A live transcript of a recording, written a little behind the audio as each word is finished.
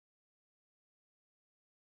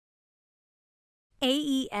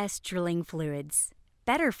AES Drilling Fluids.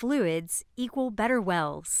 Better fluids equal better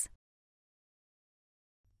wells.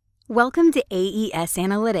 Welcome to AES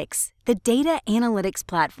Analytics, the data analytics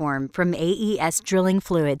platform from AES Drilling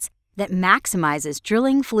Fluids that maximizes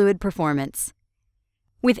drilling fluid performance.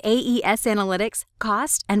 With AES Analytics,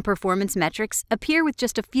 cost and performance metrics appear with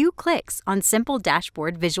just a few clicks on simple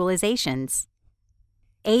dashboard visualizations.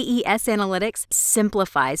 AES Analytics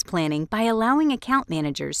simplifies planning by allowing account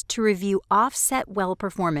managers to review offset well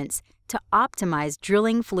performance to optimize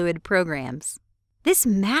drilling fluid programs. This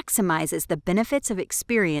maximizes the benefits of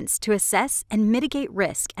experience to assess and mitigate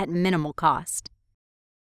risk at minimal cost.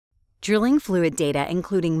 Drilling fluid data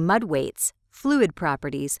including mud weights, fluid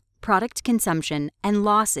properties, product consumption, and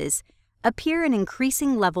losses appear in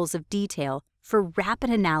increasing levels of detail for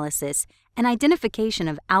rapid analysis and identification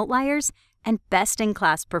of outliers and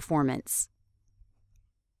best-in-class performance.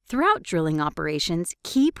 Throughout drilling operations,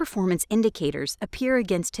 key performance indicators appear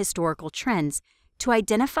against historical trends to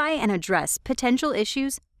identify and address potential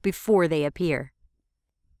issues before they appear.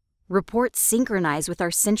 Reports synchronize with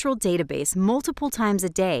our central database multiple times a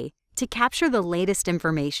day to capture the latest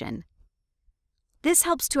information. This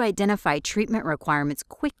helps to identify treatment requirements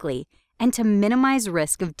quickly and to minimize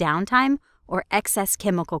risk of downtime or excess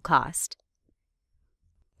chemical cost.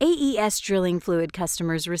 AES Drilling Fluid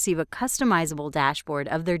customers receive a customizable dashboard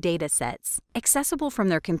of their data sets, accessible from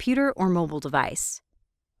their computer or mobile device.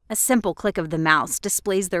 A simple click of the mouse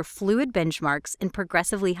displays their fluid benchmarks in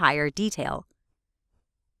progressively higher detail.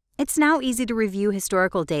 It's now easy to review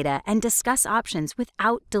historical data and discuss options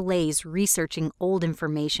without delays researching old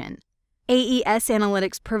information. AES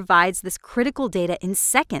Analytics provides this critical data in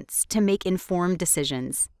seconds to make informed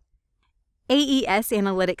decisions. AES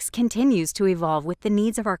Analytics continues to evolve with the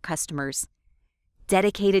needs of our customers.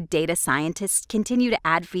 Dedicated data scientists continue to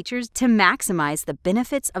add features to maximize the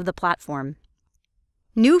benefits of the platform.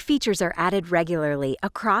 New features are added regularly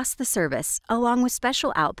across the service, along with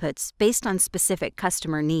special outputs based on specific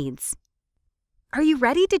customer needs. Are you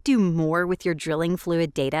ready to do more with your drilling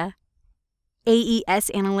fluid data?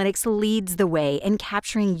 AES Analytics leads the way in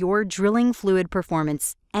capturing your drilling fluid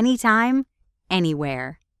performance anytime,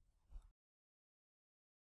 anywhere.